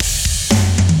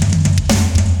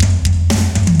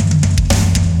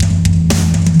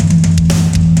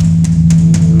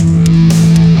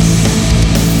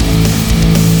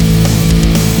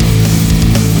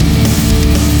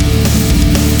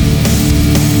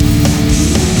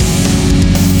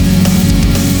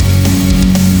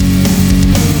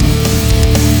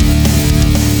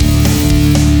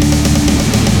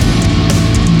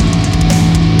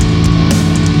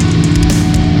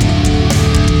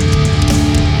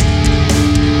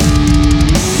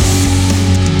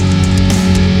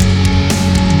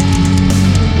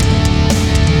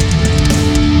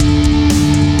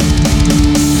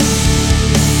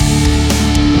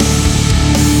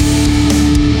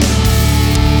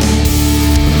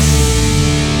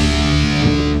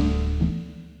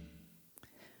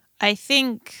I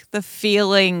think the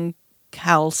feeling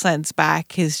Cal sends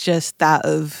back is just that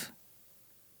of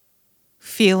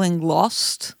feeling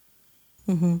lost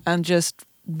and just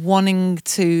wanting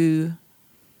to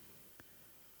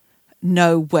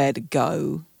know where to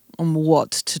go and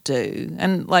what to do.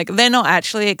 And like, they're not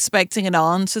actually expecting an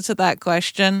answer to that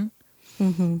question.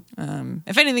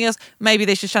 If anything else, maybe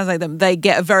they should translate them. They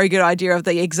get a very good idea of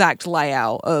the exact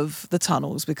layout of the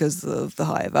tunnels because of the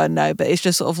hive. I don't know, but it's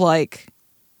just sort of like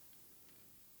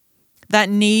that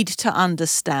need to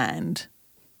understand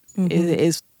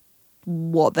is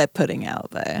what they're putting out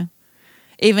there.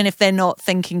 Even if they're not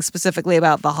thinking specifically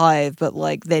about the hive, but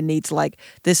like their needs, like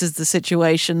this is the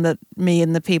situation that me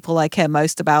and the people I care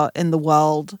most about in the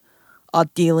world are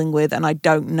dealing with, and I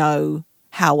don't know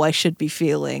how I should be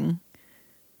feeling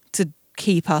to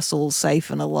keep us all safe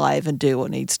and alive and do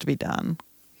what needs to be done.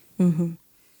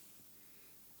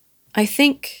 I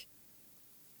think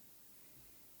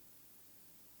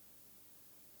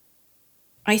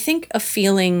a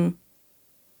feeling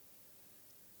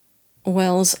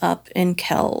wells up in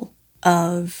Kel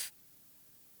of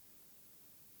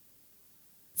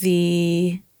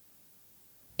the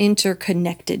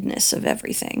interconnectedness of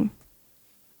everything.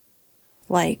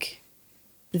 Like,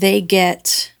 they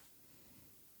get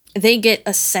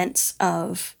a sense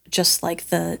of just like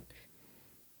the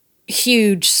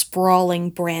huge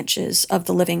sprawling branches of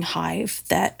the living hive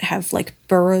that have like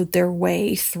burrowed their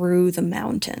way through the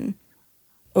mountain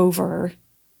over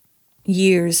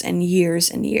years and years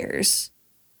and years,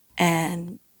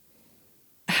 and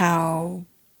how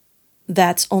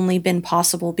that's only been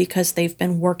possible because they've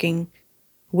been working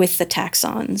with the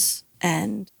taxons,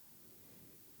 and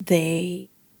they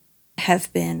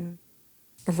have been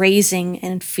raising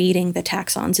and feeding the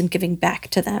taxons and giving back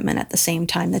to them, and at the same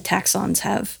time the taxons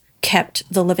have kept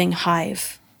the living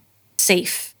hive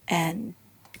safe and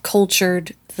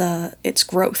cultured its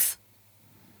growth.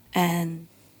 And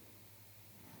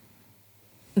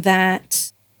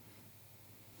that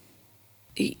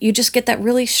you just get that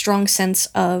really strong sense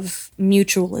of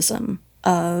mutualism,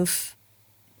 of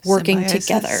working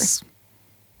Symbiosis.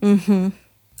 together.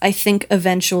 I think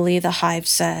eventually the hive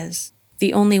says,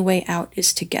 the only way out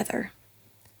is together.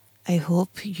 I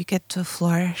hope you get to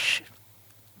flourish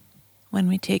when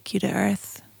we take you to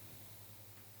Earth.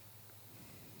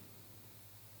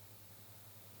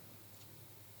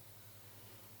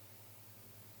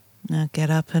 Now get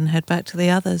up and head back to the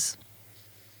others.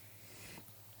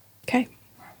 Okay.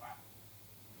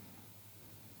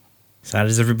 So how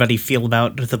does everybody feel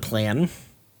about the plan?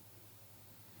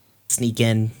 Sneak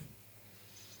in,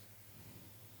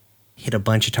 hit a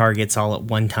bunch of targets all at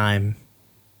one time,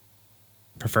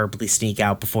 preferably sneak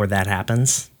out before that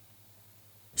happens.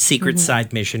 Secret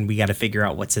side mission, we got to figure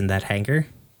out what's in that hangar.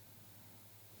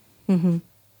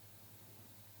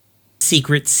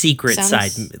 Secret side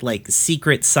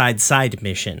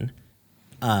mission.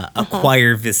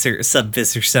 Acquire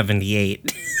Subvisor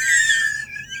 78.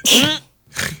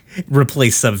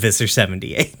 Replace Subvisor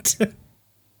 78.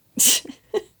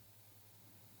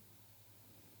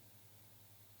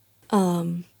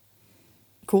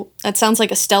 Cool. That sounds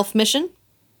like a stealth mission.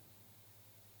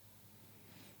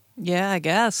 Yeah, I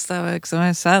guess that makes the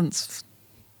most sense.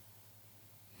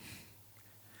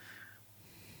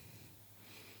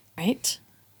 Right.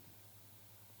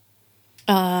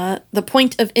 The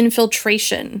point of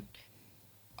infiltration.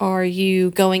 Are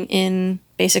you going in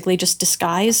basically just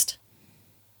disguised?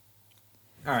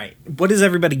 All right. What does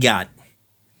everybody got?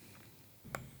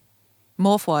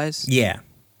 Morph-wise, Yeah.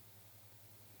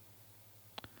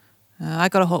 I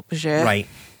got a hot budget. Right.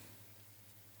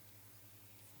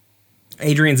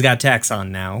 Adrian's got Taxon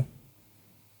now.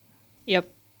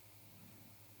 Yep.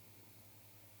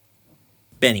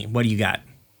 Benny, what do you got?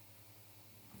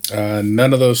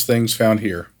 None of those things found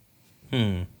here.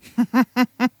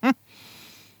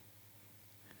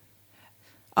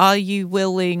 Are you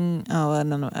willing? Oh,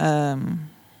 no.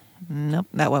 Nope,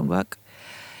 that won't work.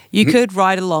 You could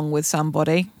ride along with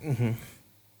somebody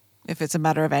if it's a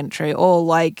matter of entry, or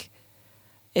like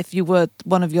if you were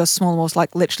one of your small morphs,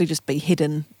 like literally just be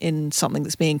hidden in something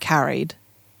that's being carried.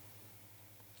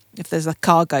 If there's a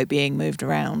cargo being moved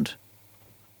around,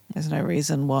 there's no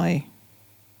reason why.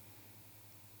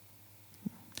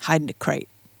 Hide in a crate.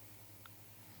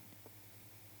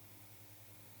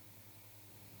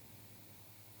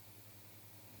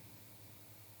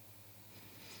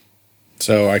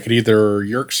 So I could either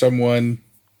yerk someone,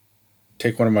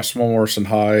 take one of my small morphs and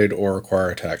hide, or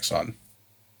acquire a taxon.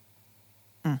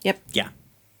 Yep. Yeah.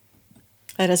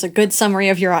 That is a good summary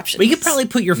of your options. We could probably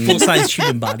put your full-size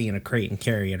human body in a crate and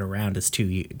carry it around as two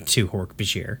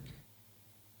Hork-Bajir.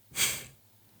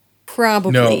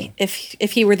 Probably, No.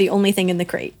 if he were the only thing in the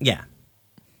crate. Yeah.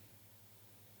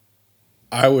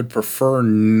 I would prefer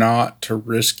not to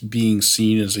risk being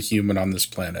seen as a human on this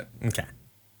planet. Okay.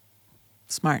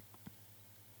 Smart.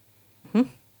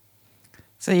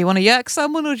 So you want to yerk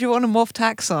someone or do you want to morph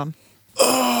taxon?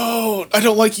 Oh, I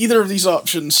don't like either of these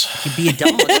options. You'd be a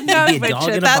dog. You'd No, be a dog Richard,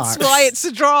 in a that's box. why it's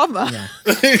a drama.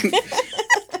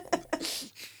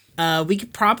 Yeah. We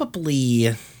could probably.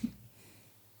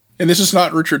 And this is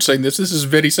not Richard saying this. This is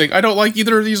Vinny saying, I don't like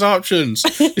either of these options.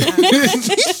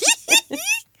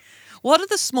 What are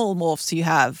the small morphs you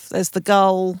have? There's the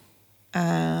gull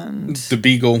and... The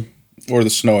beagle or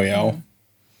the snowy owl.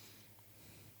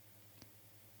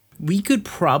 We could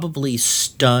probably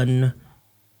stun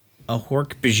a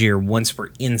Hork-Bajir once we're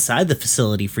inside the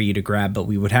facility for you to grab, but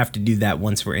we would have to do that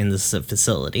once we're in the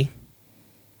facility.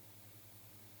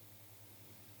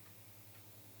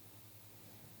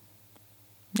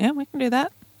 Yeah, we can do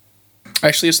that.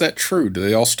 Actually, is that true? Do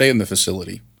they all stay in the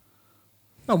facility?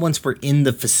 Well, once we're in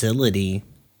the facility,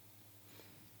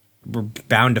 we're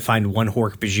bound to find one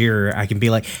Hork-Bajir. I can be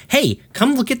like, hey,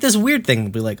 come look at this weird thing.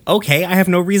 They'll be like, okay, I have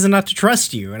no reason not to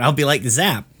trust you. And I'll be like,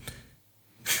 zap.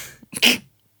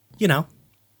 You know.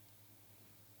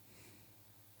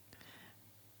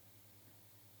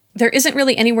 There isn't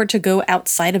really anywhere to go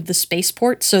outside of the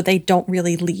spaceport, so they don't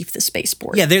really leave the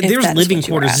spaceport. Yeah, if there's that is living what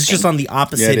you were quarters. It's just asking. on the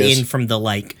opposite Yeah, it is. end from the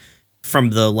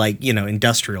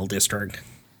industrial district.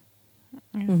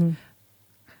 And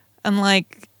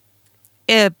like,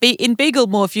 yeah, in Beagle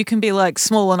Morph, you can be like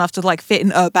small enough to like fit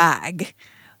in a bag.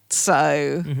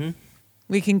 So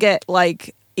we can get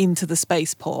like into the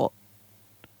spaceport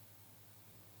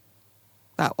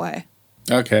that way.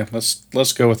 Okay,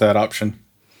 let's go with that option.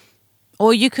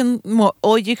 Or you can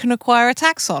acquire a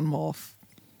taxon morph.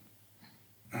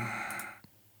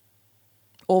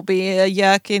 Or be a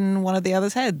yerk in one of the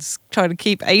other's heads. Try to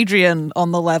keep Adrian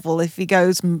on the level if he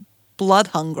goes blood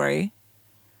hungry.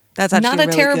 That's actually Not a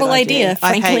really terrible good idea,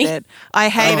 frankly. I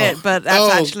hate it, but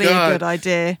that's actually God. a good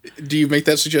idea. Do you make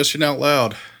that suggestion out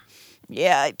loud?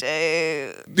 Yeah, I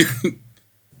do.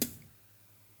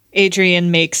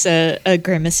 Adrian makes a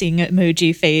grimacing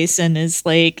emoji face and is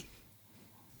like,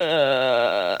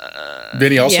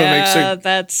 Vinny also makes yeah, a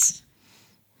that's...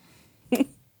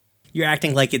 You're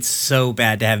acting like it's so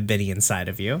bad to have Benny inside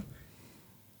of you.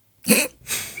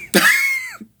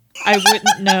 I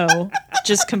wouldn't know.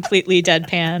 Just completely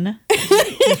deadpan.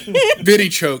 Vinny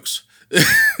chokes.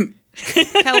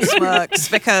 Hell smirks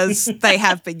because they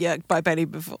have been yerked by Benny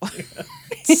before.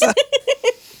 So,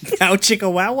 Cow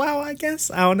chicka wow wow, I guess?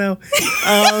 I don't know.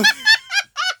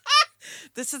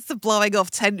 this is the blowing off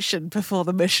tension before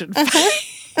the mission.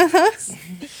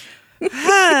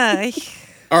 Hi.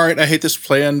 All right, I hate this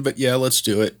plan, but yeah, let's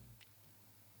do it.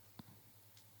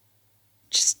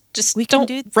 Just We can don't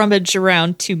do- rummage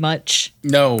around too much.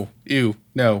 No, ew,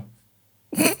 no.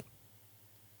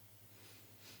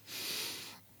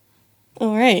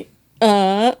 All right.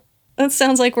 That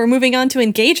sounds like we're moving on to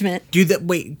engagement. Quick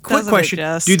Doesn't it question.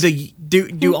 just?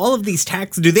 Do all of these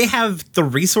tax, do they have the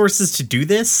resources to do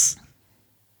this?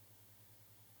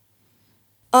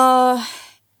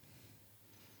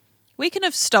 We can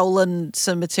have stolen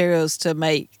some materials to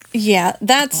make. Yeah,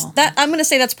 that. I'm going to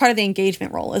say that's part of the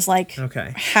engagement role. Is like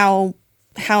Okay. how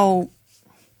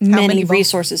many many vol-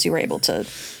 resources you were able to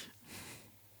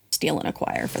steal and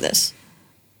acquire for this.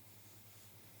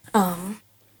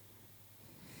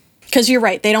 Because you're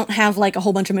right, they don't have like a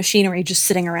whole bunch of machinery just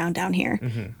sitting around down here.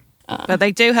 But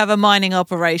they do have a mining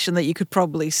operation that you could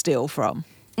probably steal from.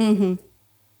 Mm-hmm.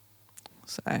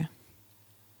 So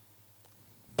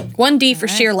 1D for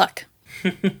sheer luck.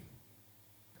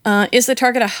 Is the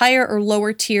target a higher or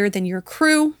lower tier than your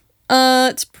crew?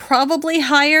 It's probably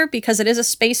higher because it is a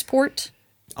spaceport.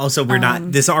 Also, we're not.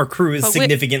 Our crew is but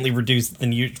significantly reduced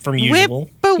from usual.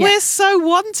 we're so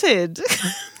wanted.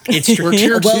 It's true. We're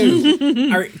tier two.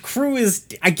 Our crew is.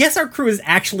 I guess our crew is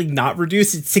actually not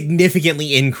reduced. It's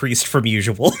significantly increased from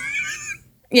usual.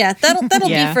 Yeah, that'll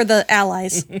Yeah. be for the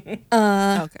allies.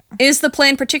 Okay. Is the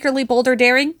plan particularly bold or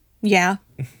daring? Yeah.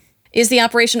 Is the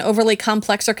operation overly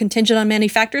complex or contingent on many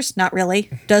factors? Not really.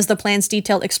 Does the plan's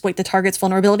detail exploit the target's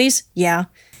vulnerabilities? Yeah.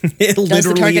 It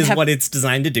literally target is have- what it's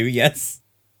designed to do. Yes.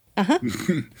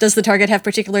 Does the target have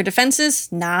particular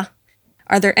defenses? Nah.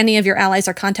 Are there any of your allies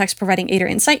or contacts providing aid or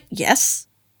insight? Yes.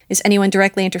 Is anyone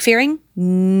directly interfering?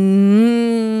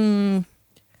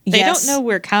 They Yes. don't know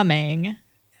we're coming.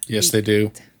 Yes, they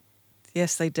do.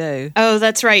 Yes, they do. Oh,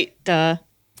 that's right. Duh.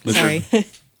 Sorry.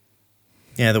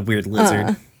 Yeah, the weird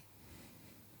lizard.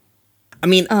 I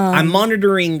mean, I'm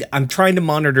trying to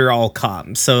monitor all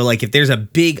comms. So, like, if there's a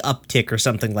big uptick or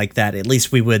something like that, at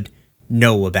least we would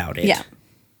know about it. Yeah.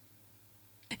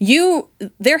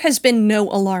 There has been no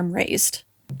alarm raised.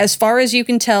 As far as you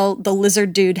can tell, the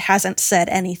lizard dude hasn't said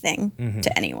anything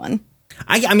to anyone.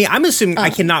 I mean, I'm assuming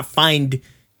I cannot find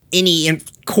any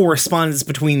correspondence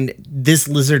between this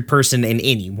lizard person and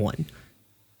anyone.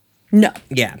 No.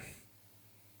 Yeah.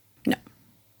 No.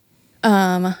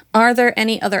 Are there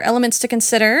any other elements to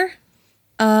consider?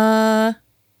 No.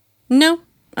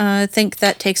 I think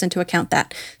that takes into account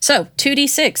that. So,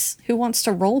 2d6. Who wants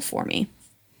to roll for me?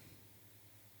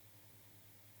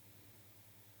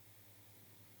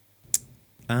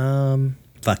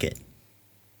 Fuck it.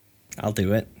 I'll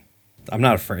do it. I'm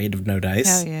not afraid of no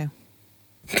dice. Hell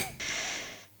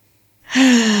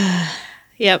yeah.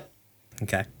 Yep.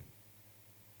 Okay.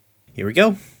 Here we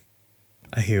go.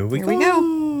 Here we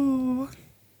go.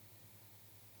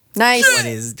 Nice. What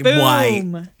is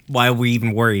Boom. why are we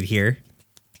even worried here?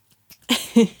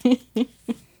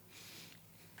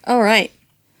 All right.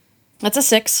 That's a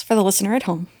 6 for the listener at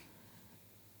home.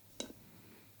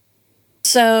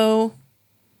 So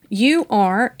you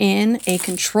are in a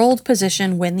controlled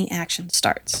position when the action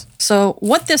starts. So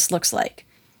what this looks like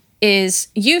is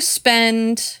you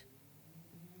spend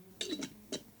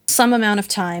some amount of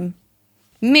time,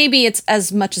 maybe it's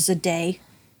as much as a day,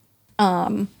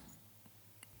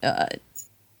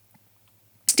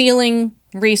 stealing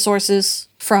resources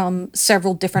from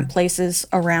several different places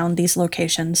around these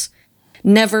locations.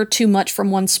 Never too much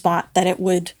from one spot that it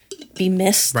would be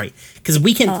missed. Right. Because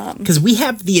we can, because we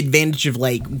have the advantage of,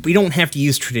 like, we don't have to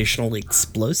use traditional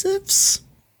explosives.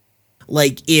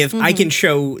 Like, if I can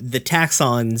show the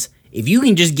taxons, if you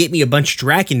can just get me a bunch of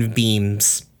Draken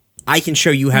beams, I can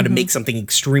show you how to make something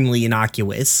extremely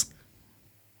innocuous.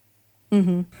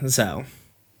 So.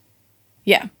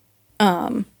 Yeah.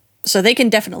 So they can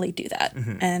definitely do that.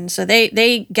 And so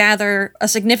they gather a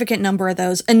significant number of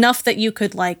those, enough that you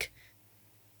could, like,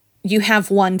 you have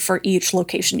one for each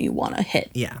location you want to hit.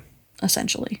 Yeah.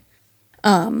 Essentially.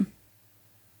 And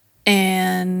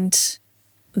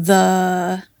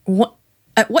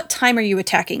at what time are you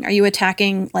attacking? Are you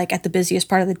attacking, like, at the busiest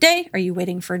part of the day? Are you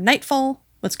waiting for nightfall?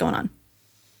 What's going on?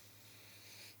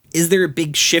 Is there a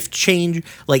big shift change?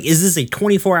 Like, is this a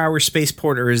 24-hour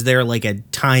spaceport, or is there, like, a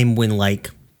time when, like,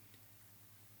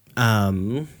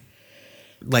 or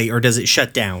does it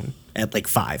shut down at, like,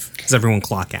 5? Does everyone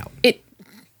clock out?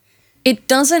 It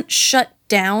doesn't shut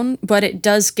down, but it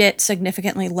does get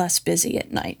significantly less busy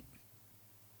at night.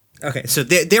 Okay, so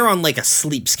they're on, like, a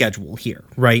sleep schedule here,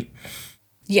 right?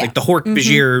 Yeah. Like the Hork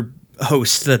Bajir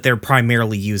host that they're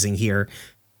primarily using here,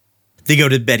 they go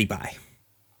to Betty Bye.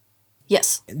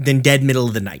 Yes. Then dead middle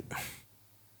of the night.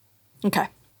 Okay.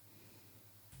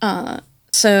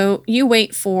 So you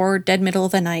wait for dead middle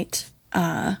of the night,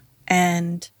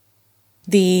 and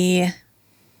the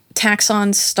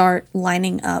taxons start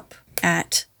lining up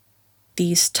at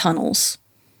these tunnels.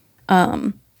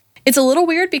 It's a little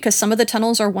weird because some of the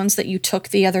tunnels are ones that you took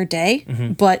the other day,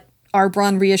 but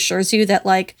Arbron reassures you that,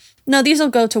 like, no, these will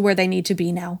go to where they need to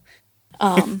be now.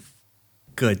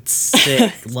 Good,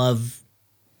 sick, love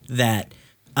that.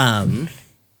 I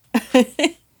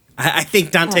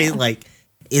think Dante, like,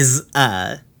 is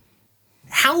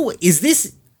how is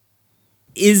this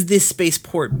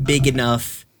spaceport big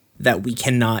enough that we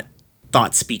cannot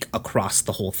thought speak across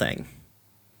the whole thing?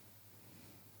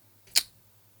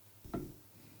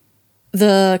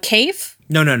 The cave?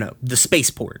 No. The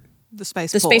spaceport. The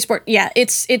spaceport. The spaceport, yeah,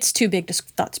 it's too big to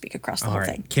thought speak across the All whole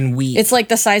right. thing. Can we? It's like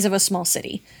the size of a small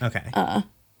city. Okay.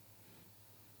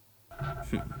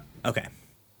 Okay.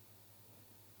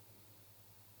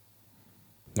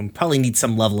 We'll probably need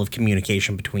some level of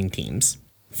communication between teams.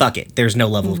 Fuck it. There's no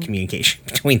level of communication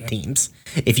between teams.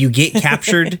 If you get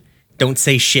captured, don't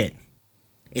say shit.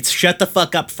 It's shut the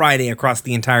fuck up Friday across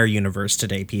the entire universe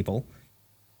today, people.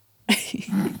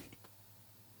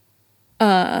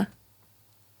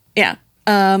 Yeah.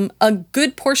 A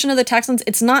good portion of the taxons,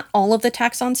 it's not all of the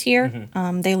taxons here.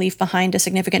 They leave behind a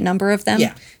significant number of them.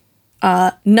 Yeah.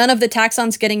 None of the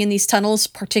taxons getting in these tunnels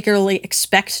particularly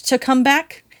expect to come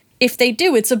back. If they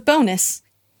do, it's a bonus.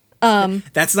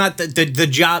 That's not the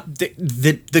job.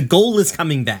 The goal is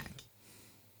coming back.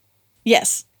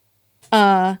 Yes.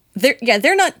 They're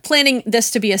not planning this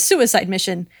to be a suicide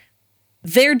mission.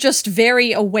 They're just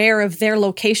very aware of their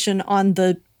location on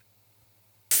the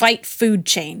fight food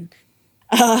chain.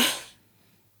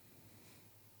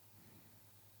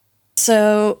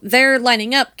 So they're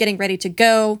lining up, getting ready to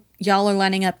go. Y'all are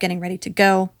lining up, getting ready to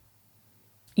go.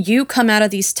 You come out of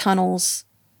these tunnels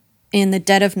in the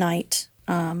dead of night,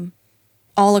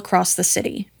 all across the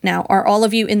city. Now, are all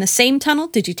of you in the same tunnel?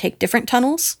 Did you take different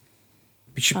tunnels?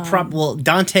 We should well,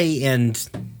 Dante and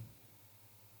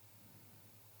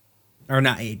or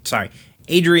not, sorry,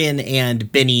 Adrian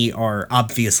and Benny are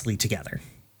obviously together.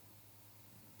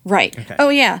 Right. Okay. Oh,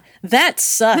 yeah. That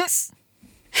sucks.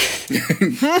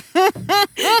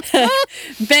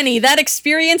 Benny, that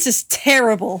experience is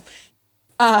terrible.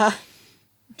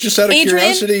 Just out of Adrian?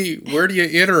 curiosity, where do you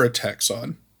enter a Tex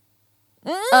on?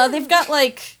 They've got,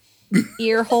 like,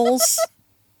 ear holes.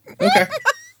 Okay.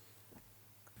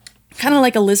 Kind of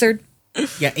like a lizard.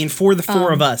 Yeah, and for the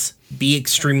four of us, be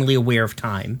extremely aware of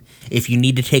time. If you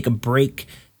need to take a break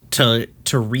to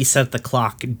reset the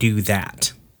clock, do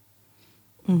that.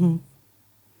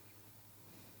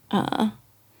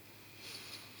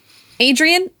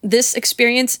 Adrian, this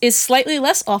experience is slightly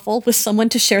less awful with someone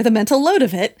to share the mental load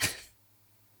of it.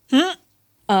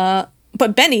 But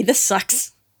Benny, this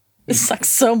sucks. This sucks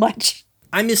so much.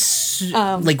 I'm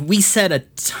like, we set a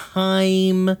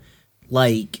time,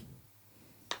 like,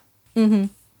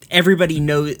 everybody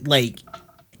knows, like,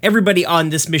 everybody on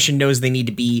this mission knows they need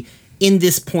to be in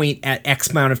this point at X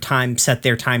amount of time, set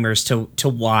their timers to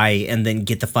Y, and then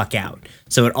get the fuck out.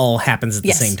 So it all happens at the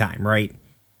Yes. same time, right?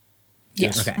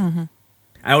 Yes. Okay.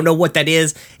 I don't know what that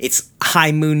is. It's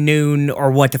high moon noon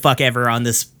or what the fuck ever on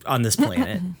this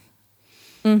planet.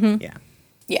 Yeah.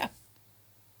 Yeah.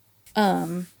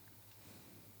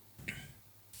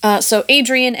 So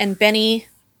Adrian and Benny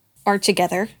are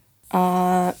together.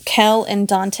 Kel and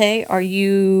Dante, are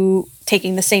you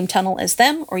taking the same tunnel as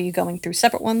them, or are you going through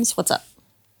separate ones? What's up?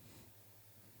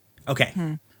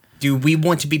 Okay. Do we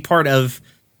want to be part of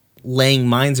laying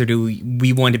mines, or do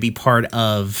we want to be part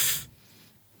of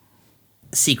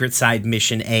secret side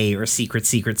mission A or secret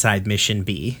side mission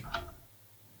B?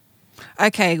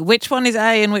 Okay, which one is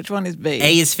A and which one is B?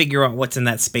 A is figure out what's in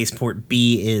that spaceport.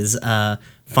 B is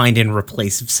find and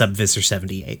replace Subvisor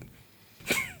 78.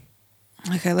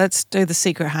 Okay, let's do the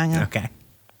secret hangar. Okay.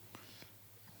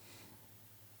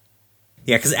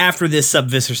 Yeah, because after this,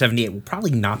 Subvisor 78 will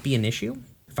probably not be an issue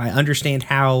if I understand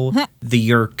how the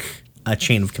Yerk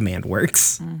chain of command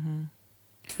works.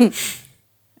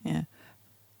 Yeah.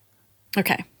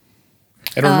 Okay.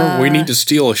 And remember, we need to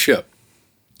steal a ship.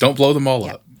 Don't blow them all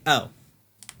up. Oh.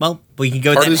 Well, we can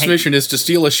go Part that of this mission is to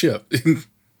steal a ship.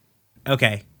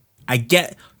 Okay. I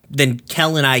get... Then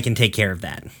Kel and I can take care of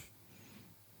that.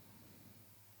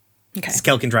 Okay. 'Cause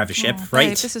Kel can drive a ship, Hey, right?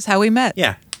 this is how we met.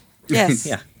 Yeah. Yes.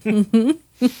 Yeah.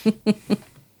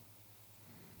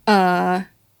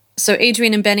 So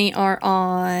Adrian and Benny are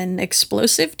on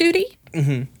explosive duty?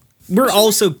 We're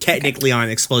also technically on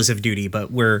explosive duty,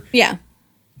 but we're... Yeah.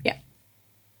 Yeah.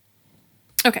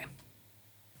 Okay.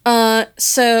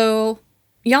 So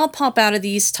y'all pop out of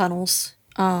these tunnels.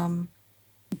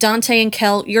 Dante and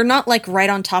Kel, you're not like right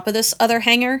on top of this other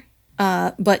hangar,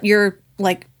 but you're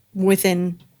like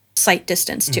within sight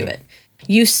distance to it.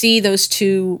 You see those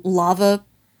two lava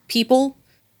people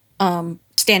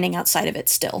standing outside of it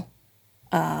still.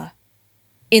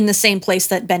 In the same place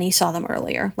that Benny saw them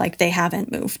earlier. Like they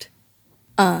haven't moved.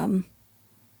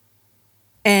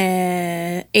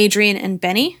 Adrian and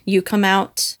Benny, you come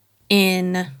out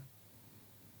in,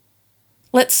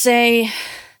 let's say,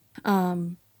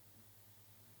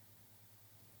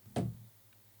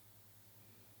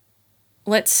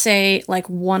 like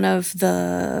one of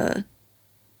the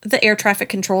air traffic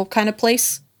control kind of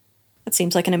place. That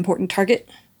seems like an important target.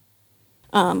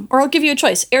 Or I'll give you a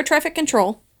choice: air traffic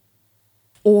control,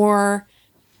 or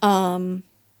kind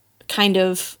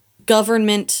of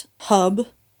government hub,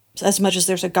 as much as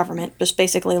there's a government, just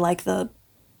basically like the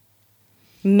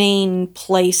main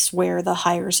place where the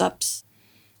higher ups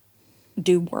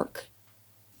do work,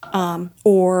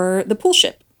 or the pool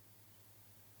ship.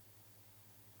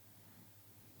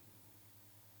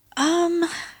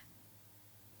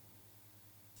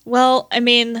 Well, I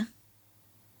mean,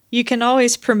 you can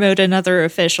always promote another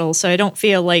official, so I don't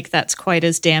feel like that's quite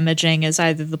as damaging as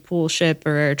either the pool ship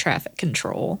or air traffic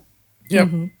control. Yep.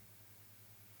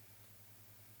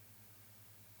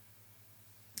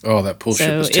 Oh, that pool ship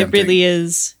So is it tempting. really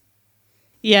is.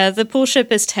 Yeah, the pool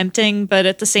ship is tempting, but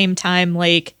at the same time,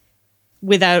 like,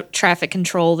 without traffic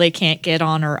control, they can't get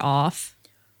on or off.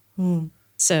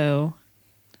 So,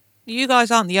 You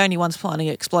guys aren't the only ones planning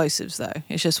explosives, though.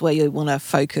 It's just where you want to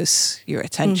focus your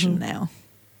attention now.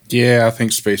 Yeah, I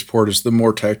think spaceport is the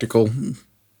more tactical.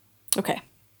 Okay.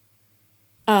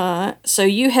 So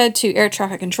you head to air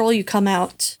traffic control. You come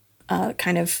out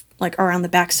kind of like around the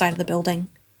back side of the building.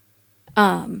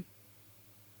 And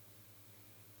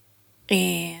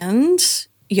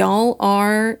y'all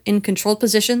are in controlled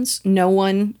positions. No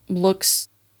one looks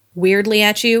weirdly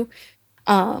at you.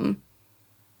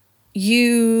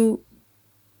 You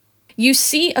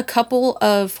see a couple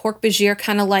of Hork-Bajir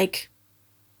kind of like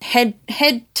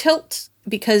head tilt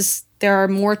because there are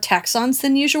more taxons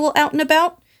than usual out and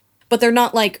about, but they're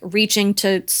not like reaching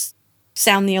to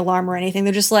sound the alarm or anything.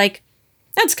 They're just like,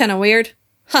 that's kind of weird.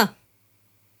 Huh.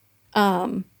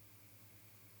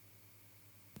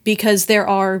 Because there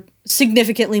are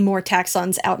significantly more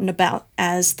taxons out and about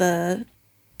as the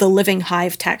living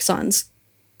hive taxons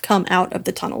come out of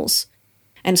the tunnels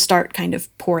and start kind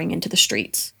of pouring into the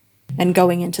streets and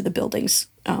going into the buildings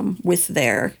with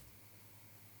their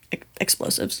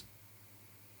explosives.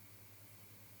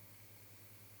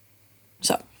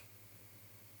 So,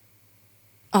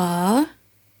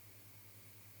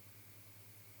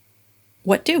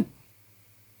 what do?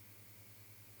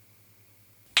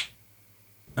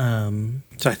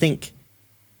 So I think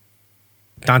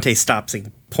Dante stops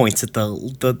and points at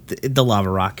the lava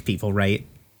rock people, right?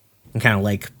 And kind of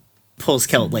like pulls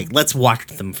Kel, like, let's watch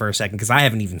them for a second, because I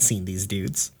haven't even seen these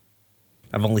dudes.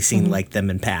 I've only seen like them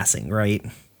in passing, right?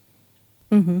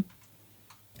 Mm-hmm.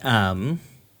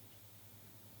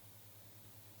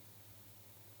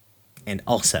 And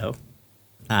also,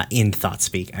 in thought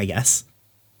speak, I guess.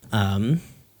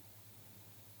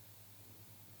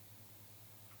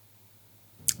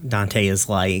 Dante is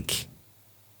like,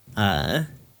 are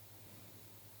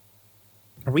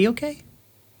we okay?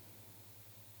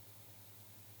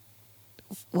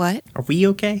 What? Are we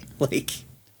okay? Like,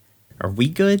 are we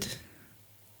good?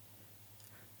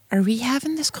 Are we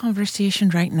having this conversation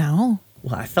right now?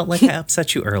 Well, I felt like I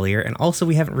upset you earlier, and also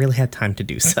we haven't really had time to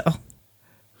do so.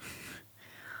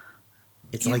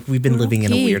 It's like we've been living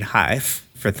in a weird hive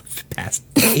for the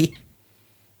past day.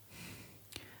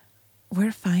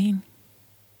 We're fine.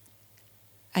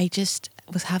 I just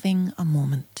was having a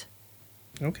moment.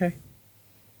 Okay.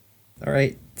 All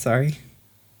right. Sorry.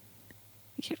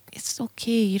 It's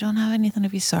okay. You don't have anything to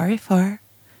be sorry for.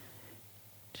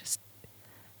 Just,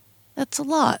 that's a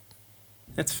lot.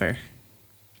 That's fair.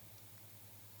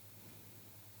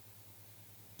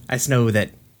 I just know that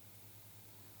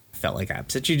I felt like I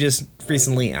upset you just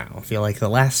recently. I don't feel like the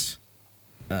last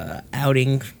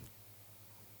outing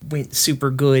went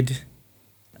super good.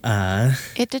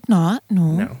 It did not.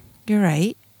 No. You're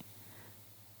right.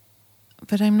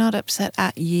 But I'm not upset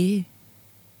at you.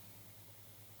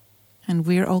 And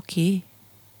we're okay.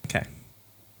 Okay.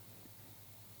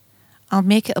 I'll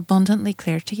make it abundantly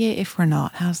clear to you if we're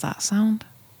not. How's that sound?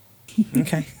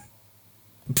 Okay.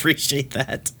 Appreciate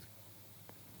that.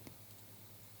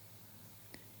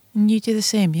 And you do the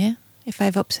same, yeah? If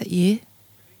I've upset you,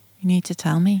 you need to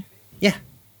tell me. Yeah.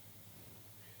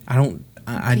 I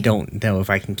don't know if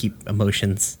I can keep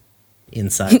emotions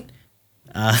inside.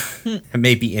 I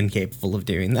may be incapable of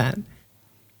doing that.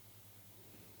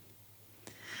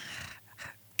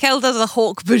 Kel does a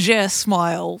Hawk Bouger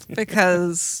smile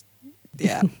because,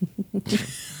 yeah.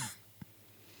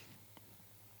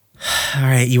 All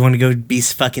right, you want to go be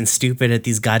fucking stupid at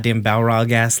these goddamn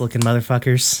Balrog ass looking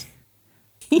motherfuckers?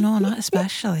 No, not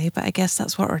especially, but I guess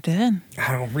that's what we're doing.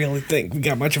 I don't really think we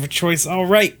got much of a choice. All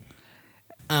right.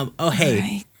 Oh, hey.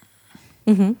 Right.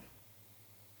 Mm-hmm.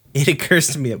 It occurs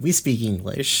to me that we speak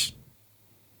English.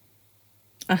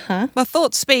 Uh-huh. Well,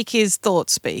 thought speak, isn't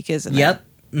it? Yep.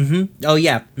 Mm-hmm. Oh,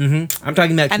 yeah. Mm-hmm. I'm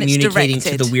talking about And it's communicating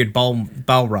to directed. the weird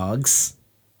Balrogs.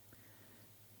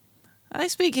 I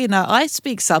speak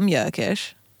some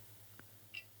Yerkish.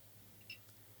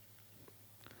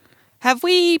 Have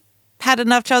we had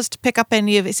enough chance to pick up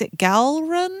any of, is it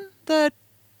Galran, the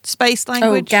space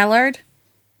language? Oh, Gallard?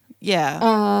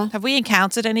 Yeah. Have we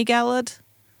encountered any Gallard?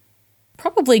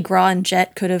 Probably Gra and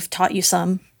Jet could have taught you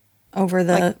some over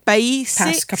the Like basics?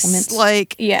 past couple minutes.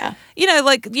 Like, yeah.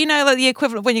 like the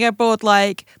equivalent when you go abroad,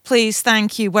 like, please,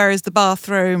 thank you, where is the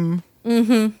bathroom?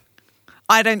 Mm-hmm.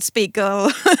 I don't speak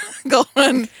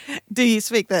Golan. Do you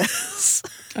speak this?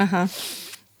 Uh-huh.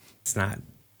 It's not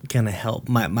gonna help.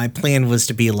 My plan was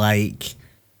to be like,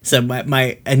 so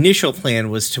my initial plan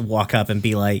was to walk up and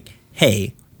be like,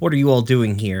 hey, what are you all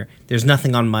doing here? There's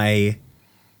nothing on my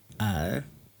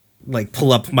like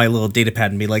pull up my little data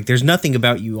pad and be like, there's nothing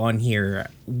about you on here.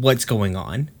 What's going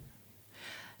on?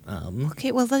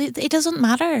 Okay, well, it doesn't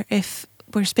matter if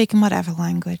we're speaking whatever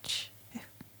language.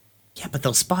 Yeah, but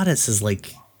they'll spot us as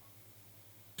like,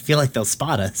 I feel like they'll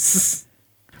spot us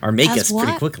or make As us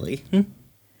pretty what? quickly.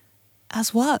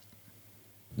 As what?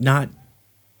 Not,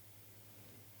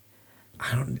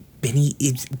 I don't, Benny,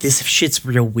 this shit's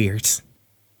real weird.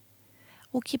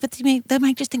 Okay, but they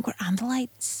might just think we're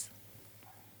Andalites.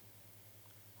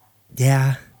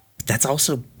 Yeah, but that's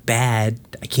also bad.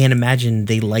 I can't imagine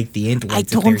they like the Andalites. I if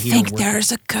they're don't here think working.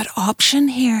 there's a good option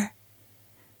here.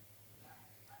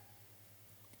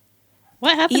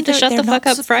 What happened Either to Shut they're the Fuck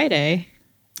not Up Friday?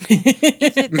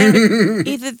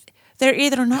 either they're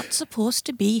either not supposed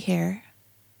to be here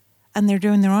and they're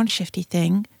doing their own shifty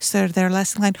thing, so they're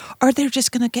less inclined, or they're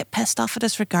just going to get pissed off at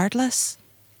us regardless.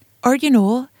 Or, you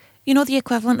know the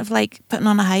equivalent of like putting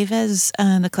on a high-vis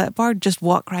and a clipboard, just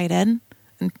walk right in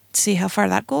and see how far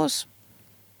that goes.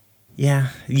 Yeah,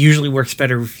 it usually works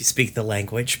better if you speak the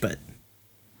language, but...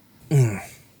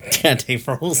 Dante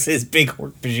rolls his big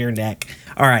Hork-Bajir neck.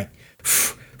 All right.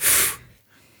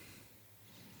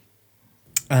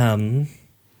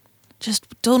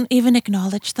 Just don't even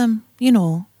acknowledge them, you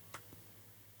know.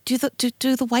 Do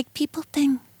the white people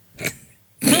thing.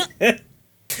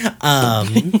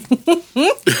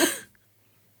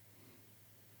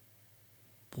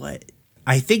 What?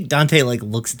 I think Dante like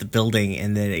looks at the building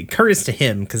and then it occurs to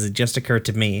him, because it just occurred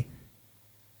to me.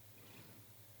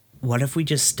 What if we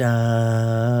just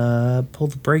pull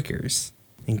the breakers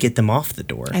and get them off the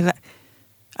door?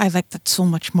 I like that so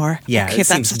much more. Yeah, Okay, it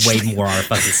seems that's way actually- more our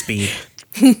fucking speed.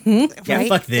 Yeah, Right?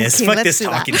 fuck this. Okay, Fuck let's this do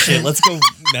that. talking shit. Let's go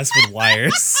mess with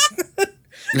wires.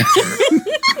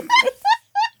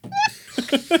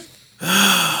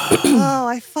 Oh,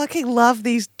 I fucking love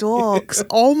these dogs.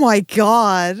 Oh my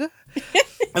god.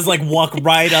 I was like, walk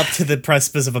right up to the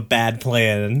precipice of a bad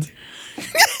plan.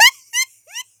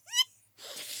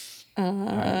 All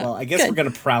right, well, I guess we're gonna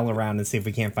prowl around and see if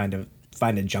we can't find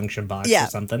a junction box Yeah. or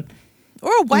something.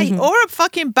 Or a way, or a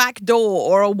fucking back door,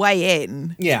 or a way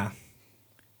in Yeah.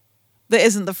 that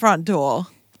isn't the front door.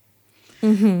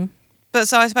 But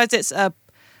so I suppose it's a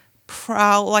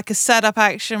prowl, like a setup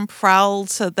action, prowl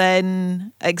to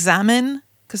then examine,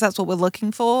 because that's what we're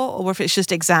looking for, or if it's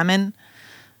just examine.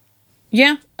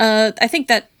 Yeah, I think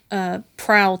that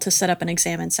prowl to set up and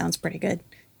examine sounds pretty good.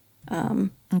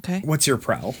 Okay. What's your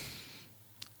prowl?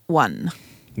 1.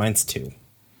 Mine's 2.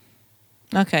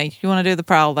 Okay, you want to do the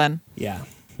prowl then? Yeah.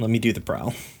 Let me do the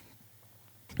prowl.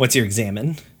 What's your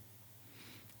examine?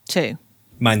 2.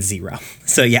 Mine's 0.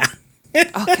 So yeah,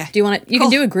 Okay. Do you want to? You can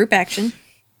do a group action.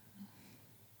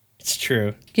 it's true.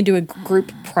 You can do a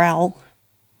group prowl.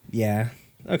 Yeah.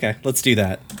 Okay, let's do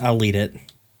that. I'll lead it.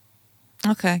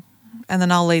 Okay. And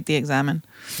then I'll lead the examine.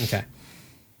 Okay.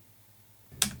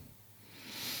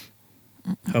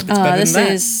 Hope it's better This than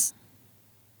that. is.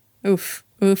 Oof!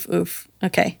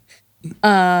 Okay.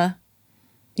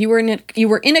 You were in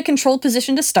a controlled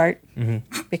position to start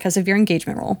because of your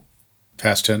engagement roll.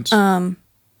 Past tense.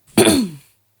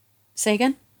 Say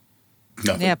again.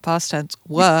 Nothing. Yeah, past tense.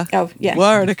 Were. Oh, yeah.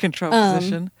 Were in a control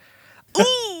position.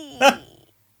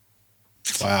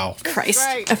 Wow. Christ.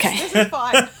 Okay.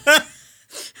 Fine.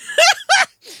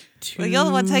 Well, you're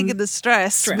the one taking the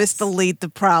stress. Mr. Lead the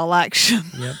prowl action.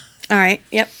 Yep. All right.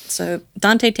 Yep. So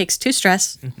Dante takes 2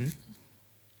 stress.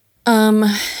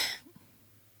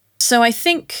 So I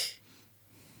think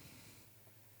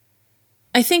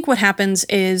what happens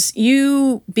is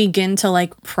you begin to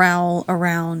like prowl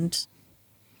around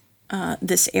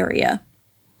this area,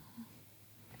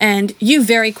 and you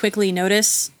very quickly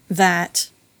notice that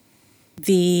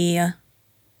the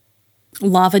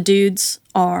lava dudes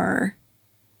are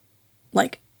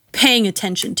like paying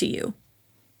attention to you,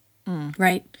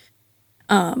 right?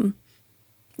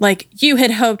 Like you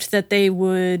had hoped that they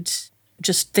would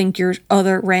just think you're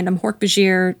other random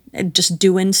Hork-Bajir and just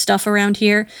doing stuff around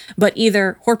here, but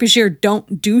either Hork-Bajir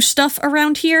don't do stuff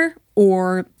around here,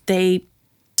 or they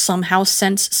somehow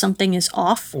sense something is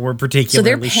off. Or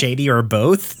particularly pa- shady, or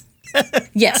both.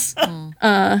 Yes.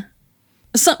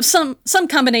 Some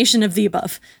combination of the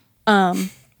above.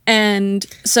 And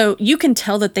so you can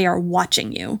tell that they are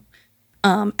watching you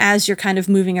as you're kind of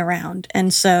moving around.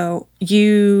 And so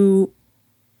you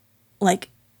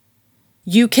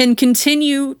can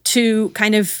continue to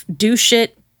kind of do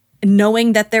shit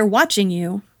knowing that they're watching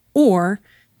you, or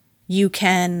you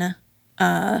can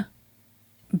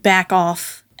back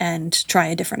off and try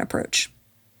a different approach.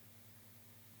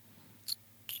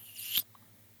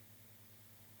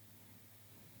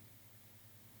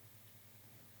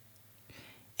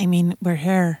 I mean, we're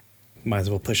here. Might as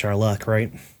well push our luck,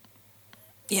 right?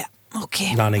 Yeah.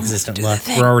 Okay. Non-existent Do the luck.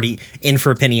 thing. We're already in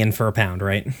for a penny, in for a pound,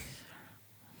 right?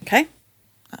 Okay.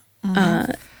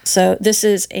 So this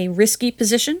is a risky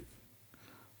position.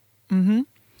 And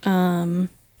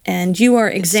you are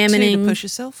It's 2 examining. to push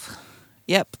yourself.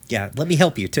 Yep. Yeah, let me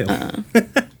help you too.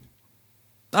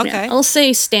 Okay. Yeah, I'll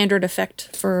say standard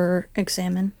effect for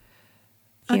examine.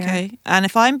 here. Okay. And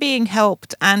if I'm being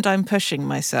helped and I'm pushing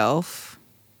myself,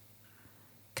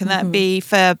 can that be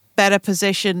for better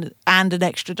position and an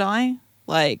extra die?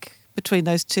 Like between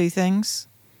those 2 things?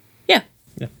 Yeah.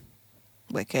 Yeah.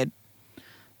 Wicked.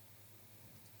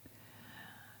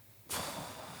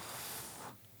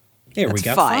 Here we That's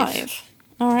go. 5.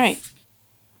 All right.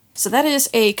 So that is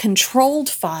a controlled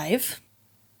 5.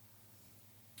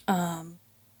 I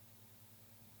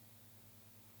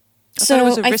thought it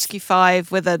was a risky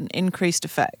 5 with an increased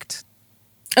effect.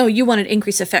 Oh, you wanted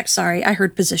increased effect. Sorry, I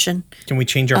heard position. Can we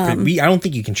change our? I don't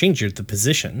think you can change the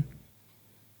position.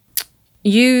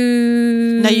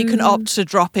 You No, you can opt to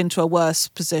drop into a worse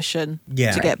position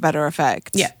Yeah. to get better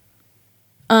effects. Yeah.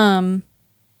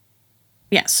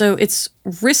 Yeah, so it's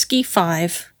risky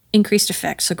 5, increased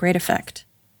effect, so great effect.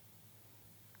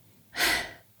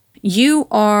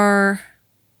 You're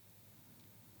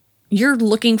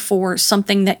looking for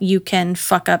something that you can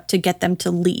fuck up to get them to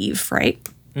leave, right?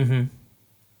 Mm-hmm.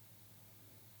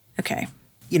 Okay.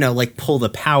 You know, like pull the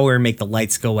power, make the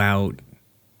lights go out.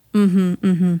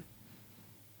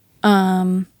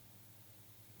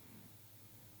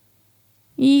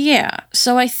 Yeah,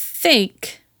 so I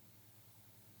think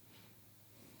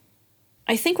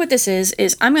what this is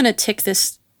I'm going to tick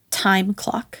this time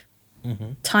clock.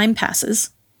 Time passes.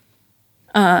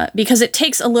 Because it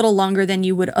takes a little longer than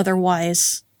you would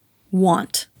otherwise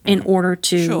want in order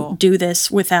to Sure. do this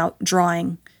without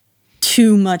drawing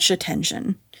too much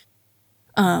attention.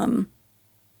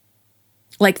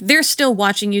 Like they're still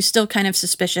watching you, still kind of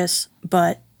suspicious,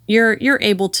 but you're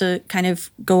able to kind of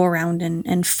go around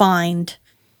and find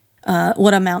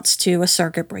what amounts to a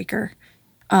circuit breaker.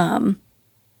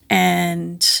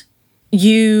 And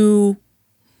you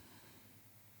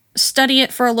study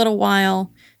it for a little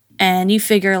while, and you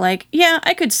figure like, yeah,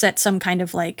 I could set some kind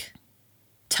of like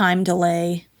time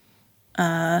delay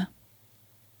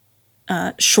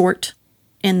short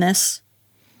in this.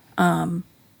 And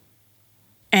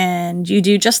you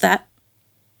do just that.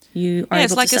 You are Yeah,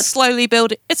 able it's like to a set slowly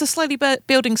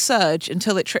building surge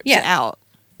until it trips Yeah. it out.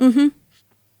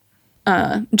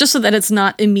 just so that it's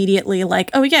not immediately like,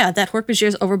 oh yeah, that Hork-Bajir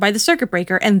is over by the circuit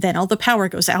breaker, and then all the power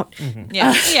goes out.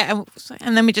 Yeah, yeah,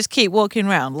 and then we just keep walking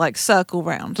around, like circle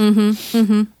round.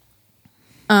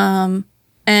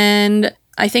 And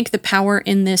I think the power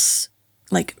in this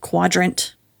like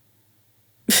quadrant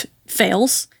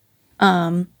fails.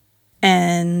 And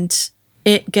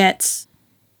it gets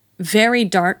very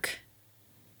dark.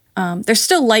 There's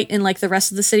still light in like the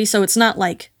rest of the city, so it's not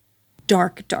like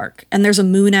dark. And there's a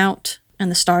moon out and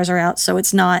the stars are out, so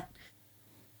it's not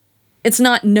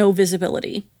no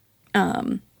visibility.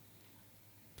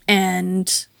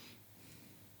 And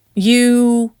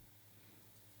you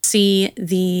see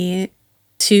the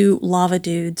two lava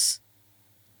dudes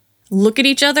look at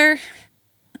each other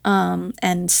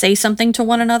and say something to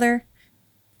one another.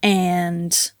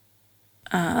 And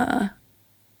I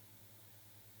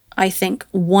think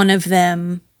one of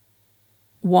them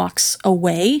walks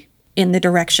away in the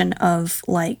direction of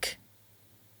like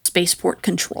spaceport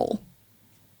control.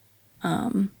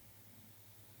 And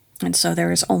so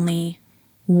there is only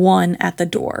one at the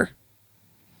door,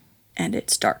 and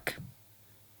it's dark.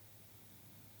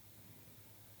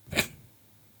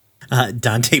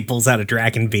 Dante pulls out a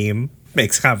dragon beam,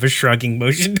 makes kind of a shrugging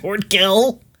motion toward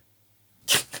Gil.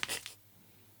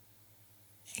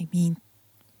 I mean,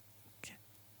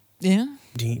 yeah.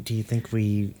 Do you think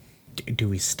do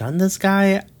we stun this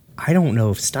guy? I don't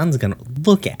know if stun's gonna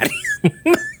look at him.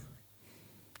 Your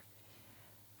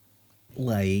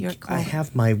Like, call. I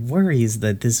have my worries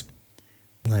that this,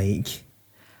 like,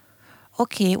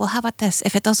 Okay, well, how about this?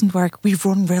 If it doesn't work, we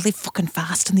run really fucking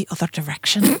fast in the other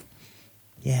direction.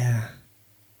 yeah,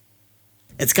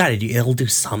 it'll do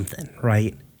something,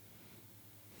 right?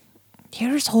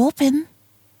 Here's hoping.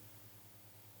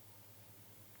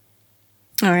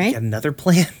 All right. Got another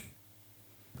plan?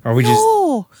 Or are we just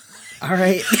Oh, all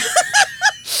right?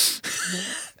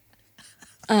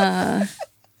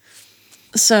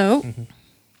 So,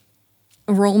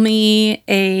 roll me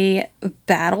a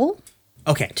battle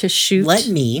Okay. to shoot. Let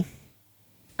me.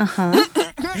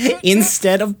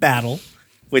 Instead of battle,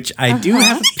 which I do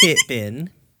have a pit bin.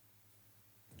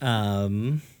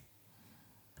 Oh,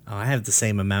 I have the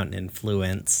same amount in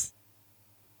influence.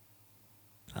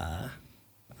 I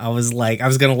was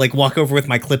gonna like walk over with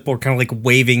my clipboard, kind of like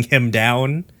waving him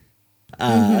down.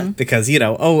 Because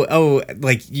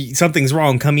like something's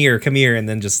wrong. Come here, and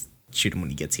then just shoot him when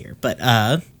he gets here. But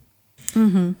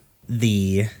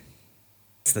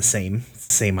it's the same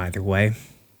either way.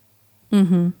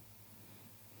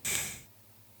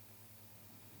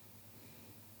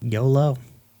 YOLO,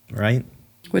 right?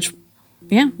 Which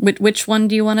one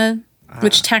do you want to?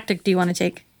 Which tactic do you want to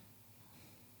take?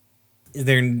 Is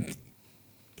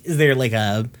there like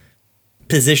a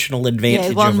positional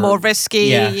advantage? yeah, one over- more risky.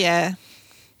 Yeah.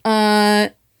 Yeah.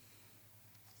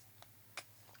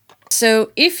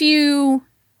 So if you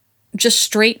just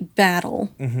straight battle,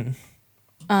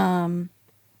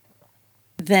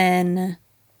 then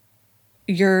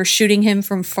you're shooting him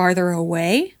from farther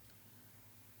away.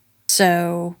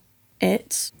 So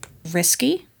it's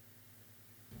risky.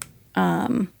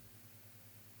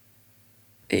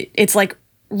 It's like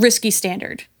risky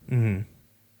standard.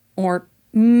 Or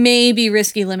maybe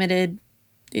risky limited.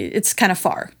 It's kind of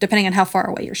far, depending on how far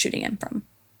away you're shooting him from.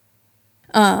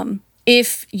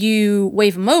 If you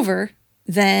wave him over,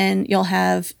 then you'll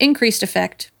have increased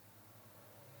effect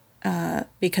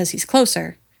because he's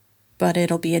closer, but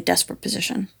it'll be a desperate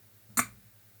position.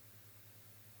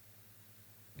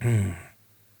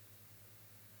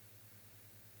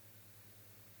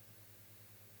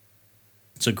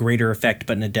 So greater effect,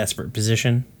 but in a desperate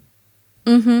position.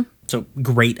 Mm-hmm. So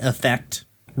great effect,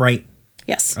 right?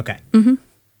 Yes. Okay.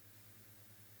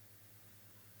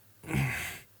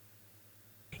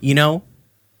 You know,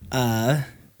 the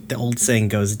old saying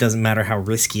goes, it doesn't matter how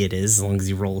risky it is as long as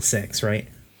you roll a 6, right?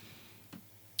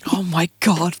 Oh my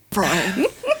God, Brian.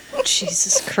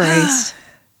 Jesus Christ.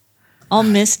 I'll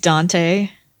miss Dante.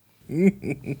 All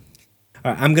right,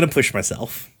 I'm going to push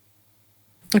myself.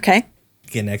 Okay.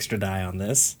 Get an extra die on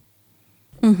this.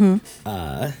 Do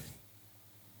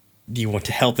you want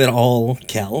to help at all,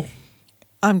 Kel?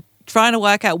 I'm trying to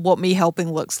work out what me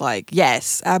helping looks like.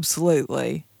 Yes,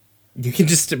 absolutely. You can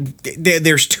just...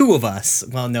 there's 2 of us.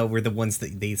 Well, no, we're the ones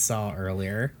that they saw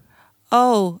earlier.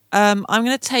 Oh, I'm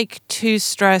going to take 2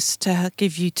 stress to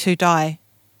give you 2 die.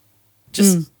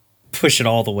 Just push it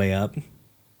all the way up.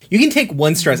 You can take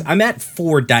 1 stress. I'm at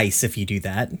 4 dice if you do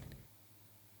that.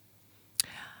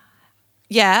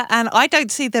 Yeah, and I don't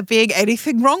see there being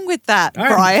anything wrong with that, All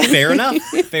right, Brian. fair enough.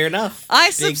 Fair enough. I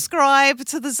subscribe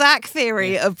to the Zach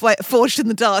theory of like Forged in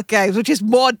the Dark games, which is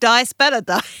more dice, better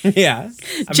dice. Yeah.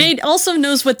 Jade also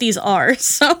knows what these are,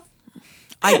 so...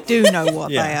 I do know what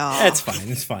they are. That's fine.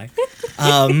 It's fine.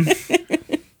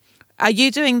 Are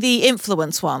you doing the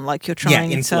influence one, like you're Yeah,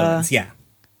 trying influence. to... Yeah.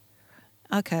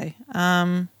 Okay.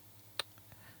 I'm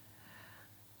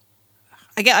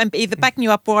either backing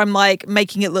you up or I'm like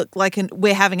making it look like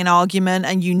we're having an argument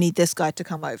and you need this guy to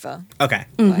come over. Okay.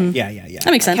 Yeah.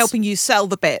 That makes sense. Helping you sell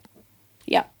the bit.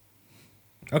 Yeah.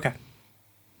 Okay.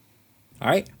 All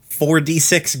right.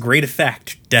 4d6, great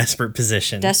effect. Desperate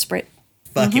position. Desperate.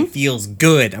 Fucking feels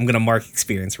good. I'm going to mark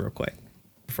experience real quick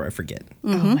before I forget.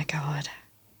 Oh my God.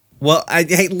 Well,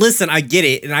 hey, listen, I get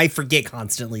it, and I forget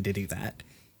constantly to do that.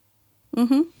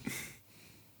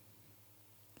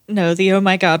 No, the oh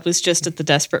my God was just at the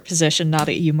desperate position, not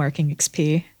at you marking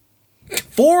XP.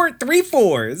 3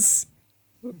 4s.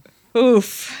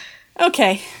 Oof.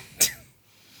 Okay.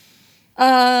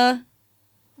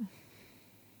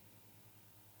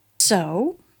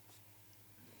 So...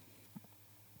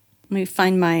 Let me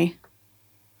find my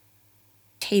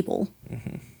table.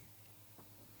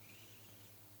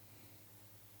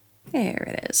 There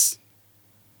it is.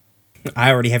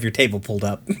 I already have your table pulled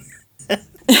up.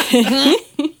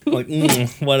 Like,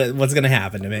 what's going to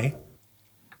happen to me?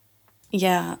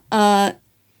 Yeah.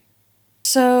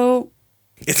 So...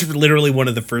 It's literally one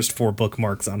of the first 4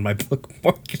 bookmarks on my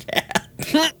bookmark tab.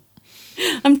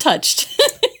 I'm touched.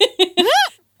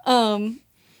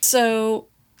 So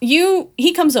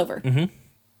he comes over.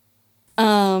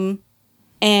 And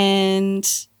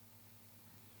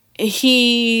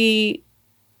he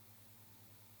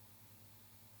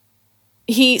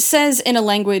says in a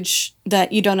language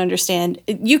that you don't understand.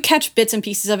 You catch bits and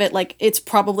pieces of it, like it's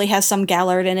probably has some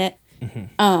Gallard in it.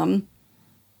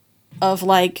 Of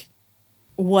like,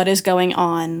 what is going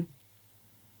on?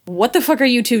 What the fuck are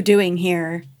you 2 doing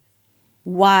here?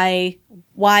 Why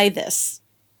this?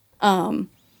 And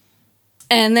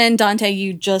then Dante,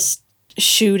 you just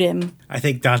shoot him. I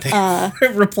think Dante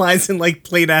replies in like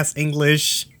plain ass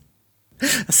English.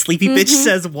 A sleepy bitch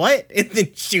says what? And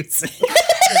then shoots him.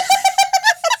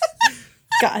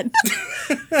 God.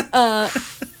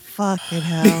 Fucking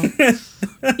hell.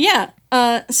 Yeah.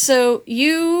 So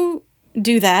you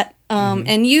do that,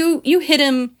 and you hit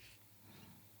him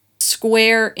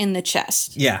square in the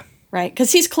chest. Yeah. Right?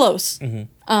 Because he's close. And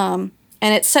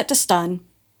it's set to stun.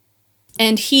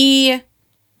 And he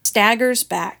staggers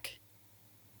back.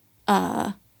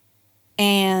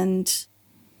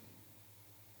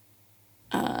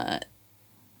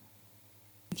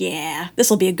 Yeah, this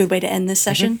will be a good way to end this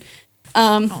session.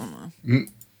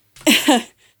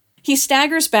 He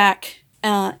staggers back,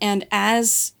 and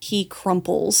as he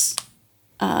crumples,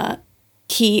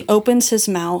 he opens his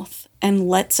mouth and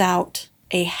lets out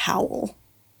a howl.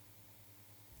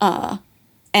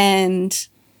 And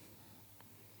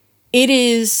it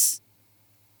is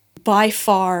by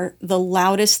far the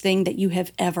loudest thing that you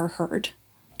have ever heard.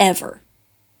 Ever.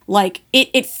 Like,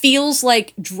 it feels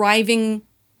like driving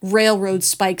railroad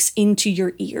spikes into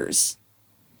your ears.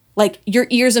 Like, your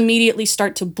ears immediately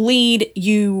start to bleed.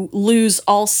 You lose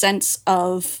all sense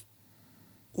of,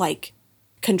 like,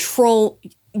 control.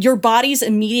 Your body's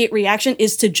immediate reaction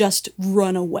is to just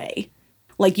run away.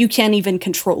 Like, you can't even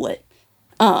control it.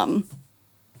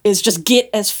 Is just get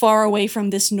as far away from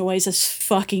this noise as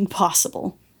fucking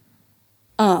possible.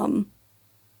 And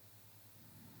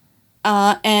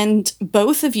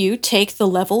both of you take the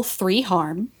level 3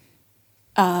 harm.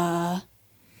 Howled.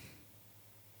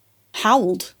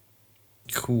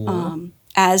 Cool.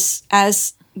 As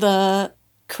the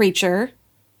creature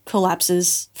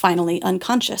collapses, finally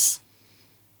unconscious.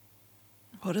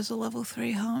 What does a level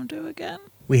 3 harm do again?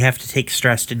 We have to take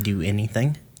stress to do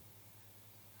anything.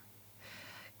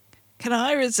 Can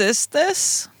I resist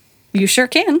this? You sure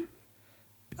can.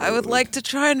 I would like to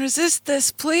try and resist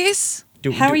this, please.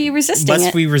 How are you resisting Must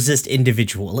it? we resist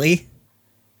individually?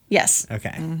 Yes.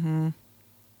 Okay.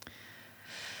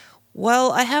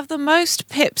 Well, I have the most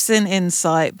pips in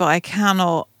insight, but I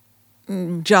cannot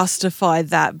justify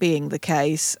that being the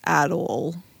case at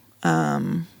all.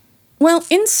 Well,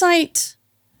 insight,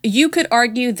 you could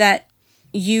argue that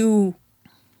you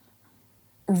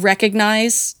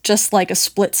recognize just like a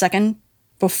split second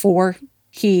before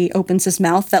he opens his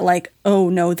mouth that, like, oh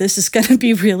no, this is going to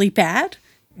be really bad.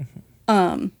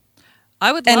 I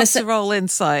would love to roll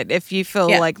insight if you feel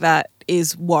like that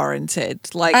is warranted.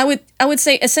 Like, I would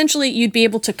say essentially you'd be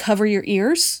able to cover your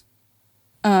ears,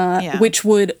 which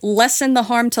would lessen the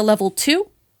harm to level 2.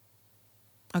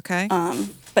 Okay.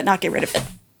 But not get rid of it.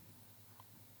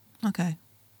 Okay.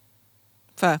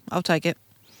 Fair. I'll take it.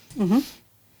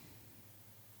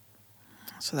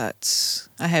 So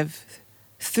I have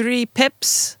 3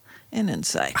 pips in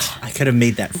insight. I could have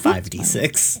made that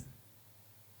 5d6.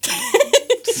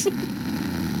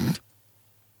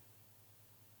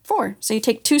 4. So you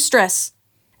take 2 stress,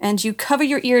 and you cover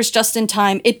your ears just in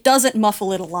time. It doesn't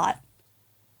muffle it a lot,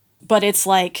 but it's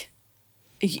like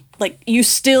you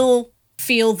still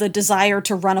feel the desire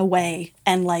to run away,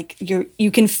 and like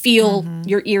you can feel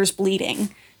your ears bleeding,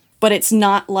 but it's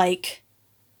not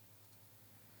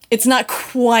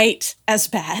quite as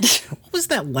bad. What was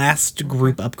that last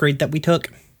group upgrade that we took?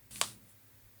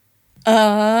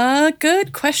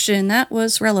 Good question. That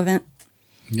was relevant.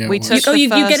 Yeah, We took the You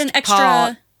get first an extra.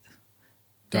 part.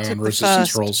 down took on the resistance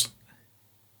first- rolls.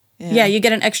 Yeah, you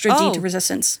get an extra D Oh. to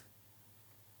resistance.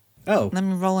 Oh, Let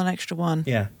me roll an extra 1.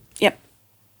 yeah. Yep.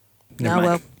 Never Oh,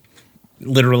 mind.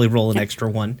 well. Literally roll an extra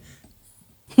 1.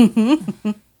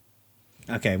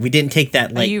 Okay, we didn't take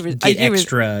that, like, get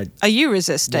extra... Are you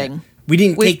resisting? We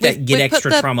didn't We've- take that we've- get we've put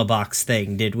extra the- trauma box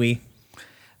thing, did we?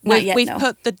 Not yet, We've no.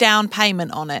 put the down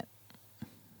payment on it.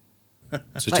 So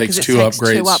it Like, takes 'cause 2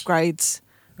 upgrades. 2 upgrades.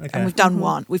 Okay. And we've done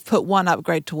 1. We've put 1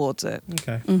 upgrade towards it.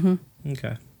 Okay.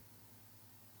 Okay.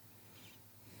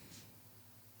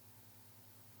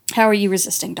 How are you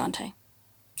resisting, Dante?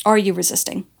 Are you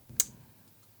resisting?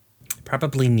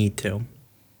 Probably need to.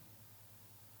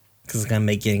 Because it's going to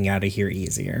make getting out of here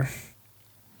easier.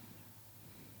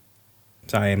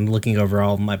 Sorry, I'm looking over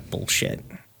all my bullshit.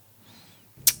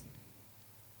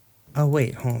 Oh,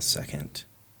 wait. Hold on a second.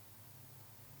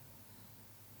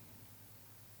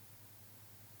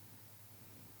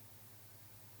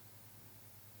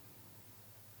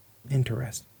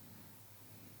 Interesting.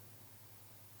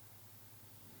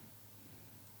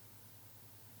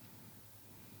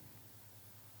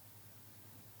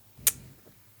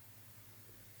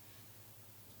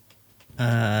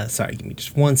 Sorry, give me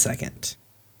just 1 second.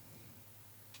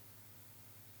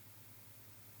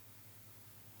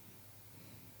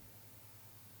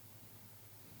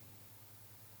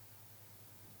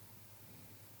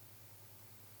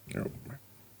 Nope.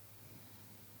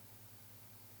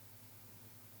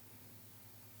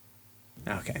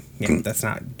 Okay, yeah, that's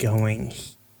not going.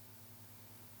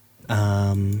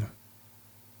 Alrighty.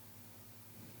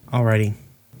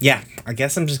 Yeah, I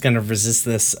guess I'm just gonna resist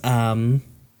this.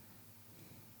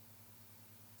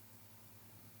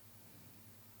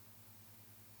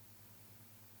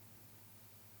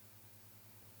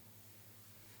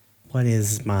 What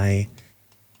is my...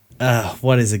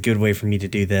 what is a good way for me to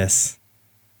do this?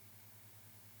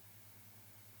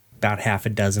 About half a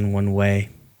dozen one way.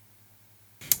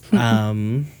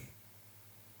 I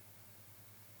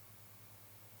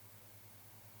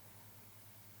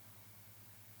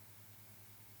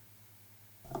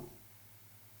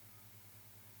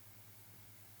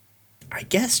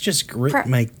guess just grit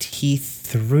my teeth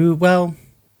through. Well,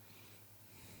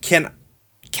 can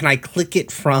I click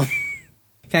it from...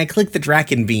 Can I click the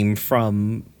Draken Beam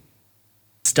from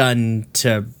stun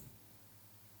to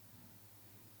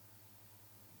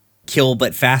kill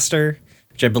but faster?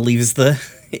 which I believe is the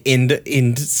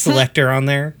end selector on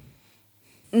there.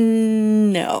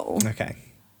 No. Okay.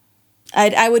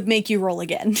 I would make you roll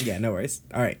again. Yeah, no worries.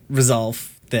 All right,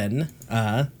 resolve then.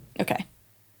 Okay.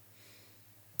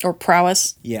 Or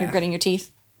prowess. Yeah. You're gritting your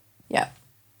teeth. Yeah.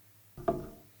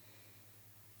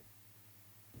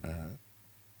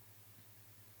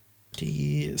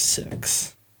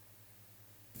 D6.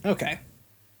 Okay.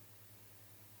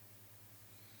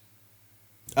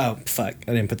 Oh, fuck.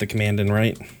 I didn't put the command in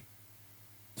right.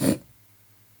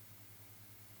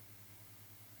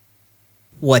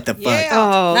 What the fuck? Yeah.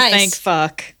 Oh, Nice. thank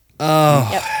fuck. Oh.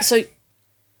 Yep. So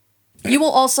you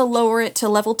will also lower it to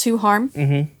level 2 harm.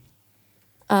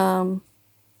 Mm-hmm.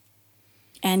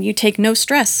 And you take no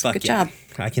stress. Fuck Good yeah. job.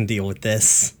 I can deal with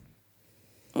this.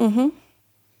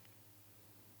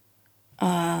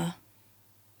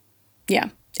 Yeah.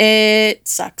 It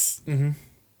sucks. Mm-hmm.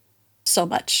 So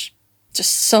much.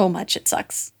 Just so much it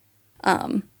sucks.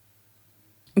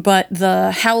 But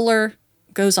the howler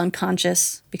goes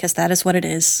unconscious because that is what it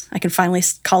is. I can finally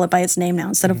call it by its name now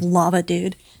instead of lava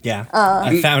dude. Yeah.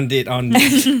 I found it on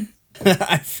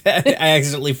I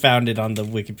accidentally found it on the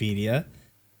Wikipedia.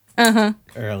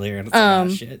 Earlier and it's like, oh,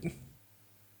 shit.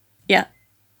 Yeah.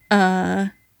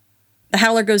 The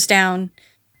howler goes down.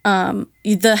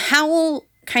 The howl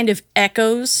kind of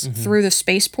echoes through the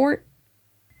spaceport.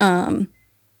 But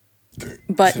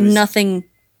nothing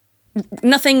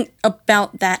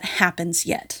about that happens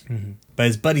yet. But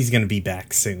his buddy's gonna be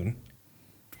back soon.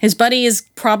 His buddy is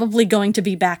probably going to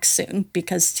be back soon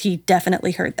because he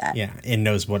definitely heard that. Yeah, and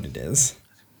knows what it is.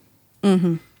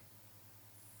 So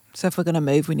if we're going to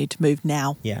move, we need to move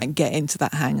now Yeah. and get into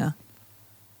that hangar.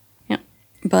 Yeah.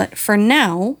 But for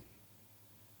now,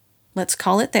 let's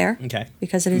call it there. Okay.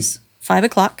 Because it is 5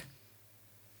 o'clock.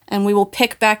 And we will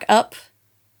pick back up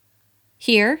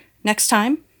here next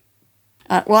time.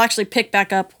 We'll actually pick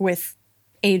back up with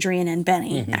Adrian and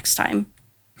Benny next time.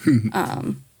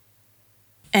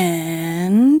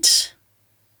 And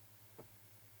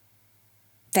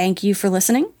thank you for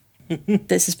listening.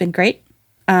 This has been great.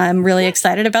 I'm really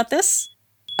excited about this.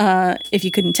 If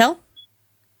you couldn't tell.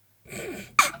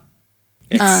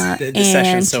 The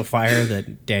session's so fire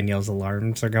that Danielle's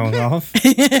alarms are going off.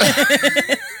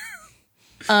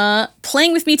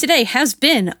 Playing with me today has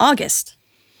been August.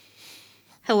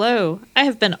 Hello, I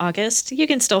have been August. You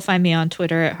can still find me on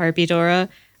Twitter at Harpydora.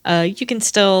 You can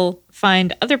still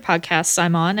find other podcasts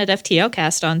I'm on at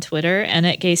FTLcast on Twitter and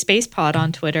at Gay Space Pod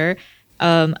on Twitter.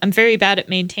 I'm very bad at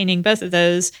maintaining both of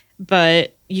those,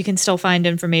 but you can still find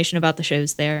information about the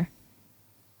shows there.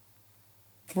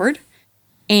 Word.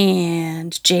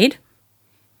 And Jade.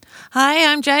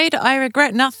 Hi, I'm Jade. I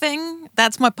regret nothing.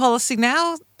 That's my policy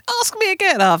now. Ask me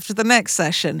again after the next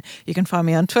session. You can find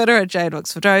me on Twitter at Jade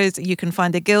Oxford Rose. You can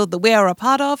find a guild that we are a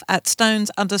part of at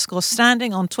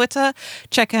Stones_Standing on Twitter.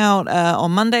 Check out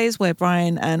on Mondays where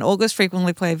Brian and August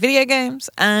frequently play video games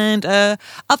and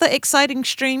other exciting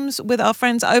streams with our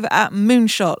friends over at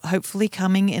Moonshot, hopefully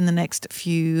coming in the next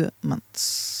few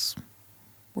months.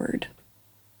 Word.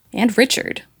 And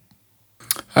Richard.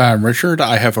 I'm Richard.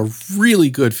 I have a really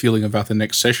good feeling about the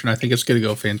next session. I think it's going to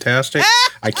go fantastic.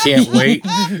 I can't wait.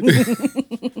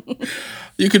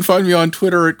 You can find me on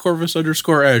Twitter at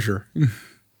Corvus_Azure.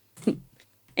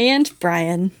 And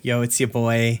Brian. Yo, it's your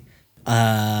boy.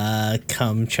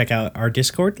 Come check out our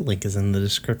Discord. Link is in the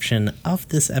description of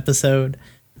this episode.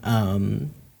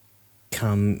 Come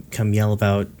yell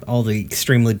about all the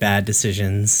extremely bad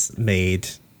decisions made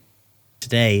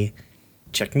today.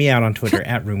 Check me out on Twitter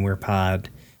at RoomWarePod,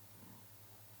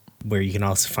 where you can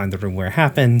also find the room where it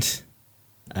happened.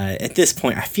 At this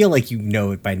point, I feel like you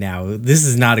know it by now. This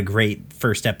is not a great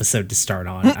first episode to start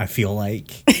on, I feel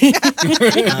like.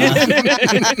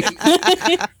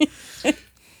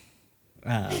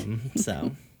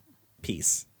 So,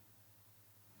 peace.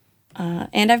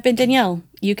 And I've been Danielle.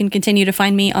 You can continue to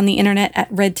find me on the internet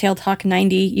at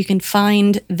RedTailTalk90. You can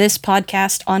find this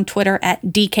podcast on Twitter at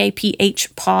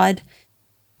DKPHPod.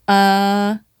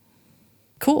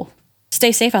 Cool.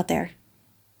 Stay safe out there.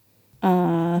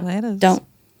 Later.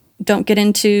 Don't get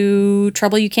into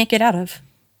trouble you can't get out of.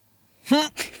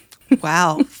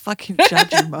 Wow, fucking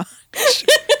judging much.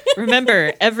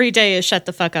 Remember, every day is Shut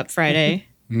the Fuck Up Friday.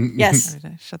 Yes.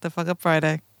 Shut the fuck up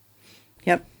Friday.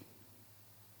 Yep.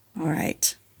 All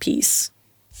right. Peace.